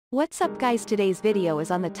What's up guys, today's video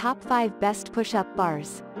is on the top 5 best push-up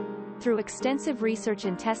bars. Through extensive research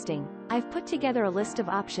and testing, I've put together a list of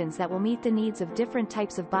options that will meet the needs of different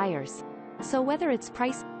types of buyers. So whether it's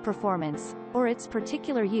price, performance, or its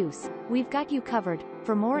particular use, we've got you covered.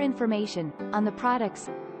 For more information on the products,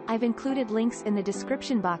 I've included links in the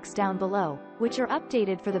description box down below, which are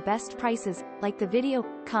updated for the best prices. Like the video,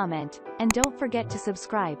 comment, and don't forget to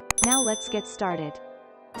subscribe. Now let's get started.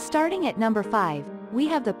 Starting at number 5, we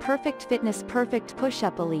have the Perfect Fitness Perfect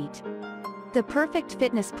Push-Up Elite. The Perfect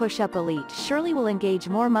Fitness Push-Up Elite surely will engage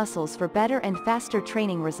more muscles for better and faster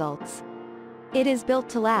training results. It is built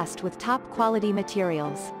to last with top-quality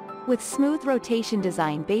materials. With smooth rotation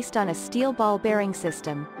design based on a steel ball bearing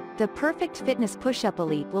system, the Perfect Fitness Push-Up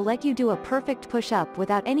Elite will let you do a perfect push-up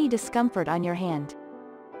without any discomfort on your hand.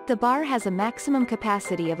 The bar has a maximum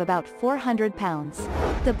capacity of about 400 pounds.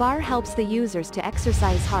 The bar helps the users to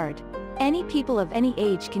exercise hard. Any people of any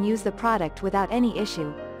age can use the product without any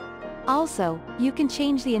issue. Also, you can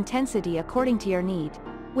change the intensity according to your need.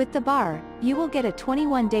 With the bar, you will get a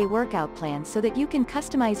 21-day workout plan so that you can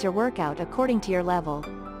customize your workout according to your level.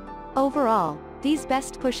 Overall, these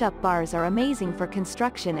best push-up bars are amazing for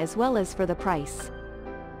construction as well as for the price.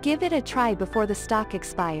 Give it a try before the stock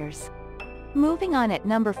expires. Moving on, at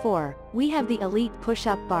number 4, we have the Elite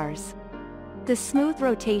Push-Up Bars. The smooth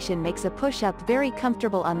rotation makes a push-up very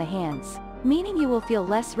comfortable on the hands, meaning you will feel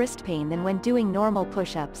less wrist pain than when doing normal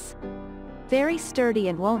push-ups. Very sturdy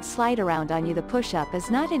and won't slide around on you. The push-up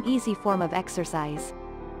is not an easy form of exercise.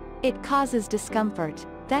 It causes discomfort.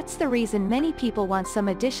 That's the reason many people want some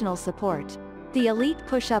additional support. The Elite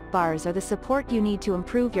Push-Up Bars are the support you need to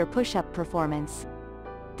improve your push-up performance.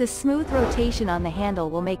 The smooth rotation on the handle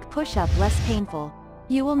will make push-up less painful.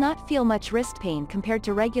 You will not feel much wrist pain compared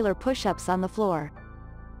to regular push-ups on the floor.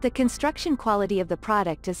 The construction quality of the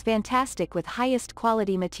product is fantastic with highest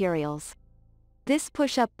quality materials. This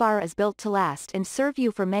push-up bar is built to last and serve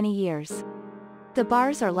you for many years. The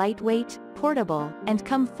bars are lightweight, portable, and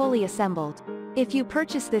come fully assembled. If you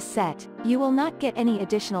purchase this set, you will not get any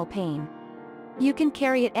additional pain. You can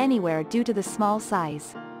carry it anywhere due to the small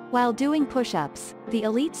size. While doing push-ups, the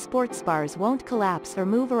Elite Sports Bars won't collapse or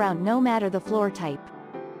move around no matter the floor type.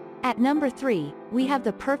 At number 3, we have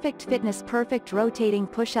the Perfect Fitness Perfect Rotating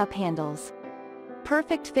Push-Up Handles.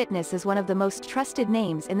 Perfect Fitness is one of the most trusted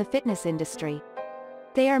names in the fitness industry.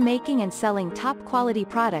 They are making and selling top-quality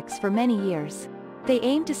products for many years. They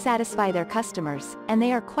aim to satisfy their customers, and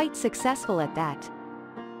they are quite successful at that.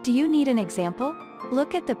 Do you need an example?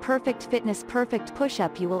 Look at the Perfect Fitness Perfect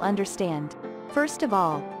Push-Up. You will understand. First of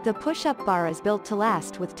all, the push-up bar is built to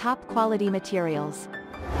last with top-quality materials.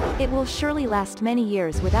 It will surely last many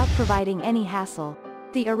years without providing any hassle.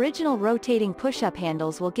 The original rotating push-up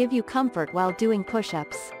handles will give you comfort while doing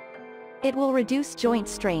push-ups. It will reduce joint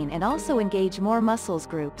strain and also engage more muscles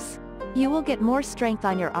groups. You will get more strength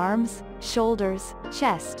on your arms, shoulders,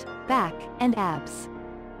 chest, back, and abs.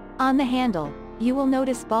 On the handle, you will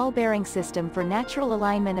notice ball bearing system for natural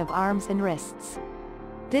alignment of arms and wrists.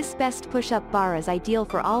 This best push-up bar is ideal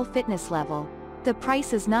for all fitness level. The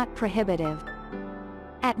price is not prohibitive.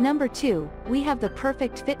 At number 2, we have the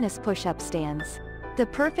Perfect Fitness Push-Up Stands. The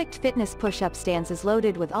Perfect Fitness Push-Up Stands is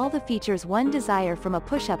loaded with all the features one desire from a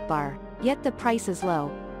push-up bar, yet the price is low.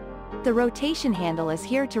 The rotation handle is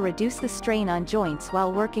here to reduce the strain on joints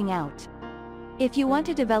while working out. If you want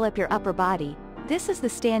to develop your upper body, this is the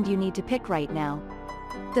stand you need to pick right now.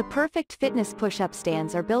 The Perfect Fitness Push-Up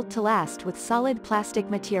Stands are built to last with solid plastic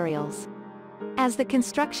materials. As the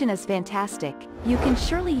construction is fantastic, you can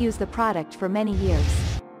surely use the product for many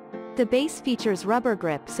years. The base features rubber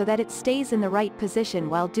grip so that it stays in the right position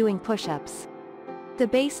while doing push-ups. The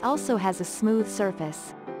base also has a smooth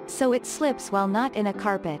surface, so it slips while not in a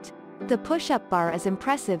carpet. The push-up bar is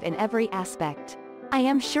impressive in every aspect. I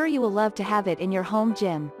am sure you will love to have it in your home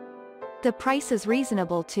gym. The price is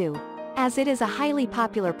reasonable too, as it is a highly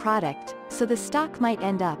popular product, so the stock might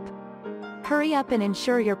end up. Hurry up and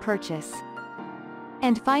ensure your purchase.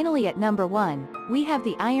 And finally, at number 1, we have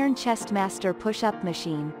the Iron Chest Master Push-Up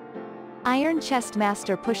Machine. Iron Chest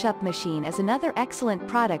Master Push-Up Machine is another excellent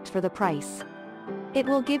product for the price. It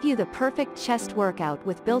will give you the perfect chest workout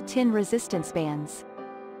with built-in resistance bands.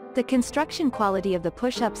 The construction quality of the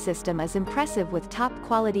push-up system is impressive with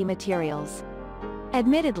top-quality materials.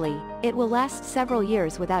 Admittedly, it will last several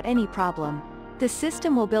years without any problem. The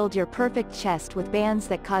system will build your perfect chest with bands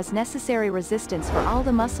that cause necessary resistance for all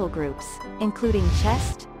the muscle groups, including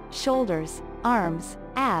chest, shoulders, arms,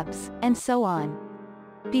 abs, and so on.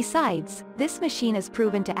 Besides, this machine is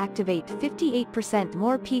proven to activate 58%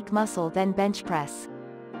 more peak muscle than bench press.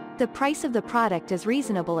 The price of the product is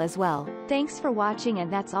reasonable as well. Thanks for watching,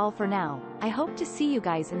 and that's all for now. I hope to see you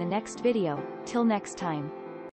guys in the next video. Till next time.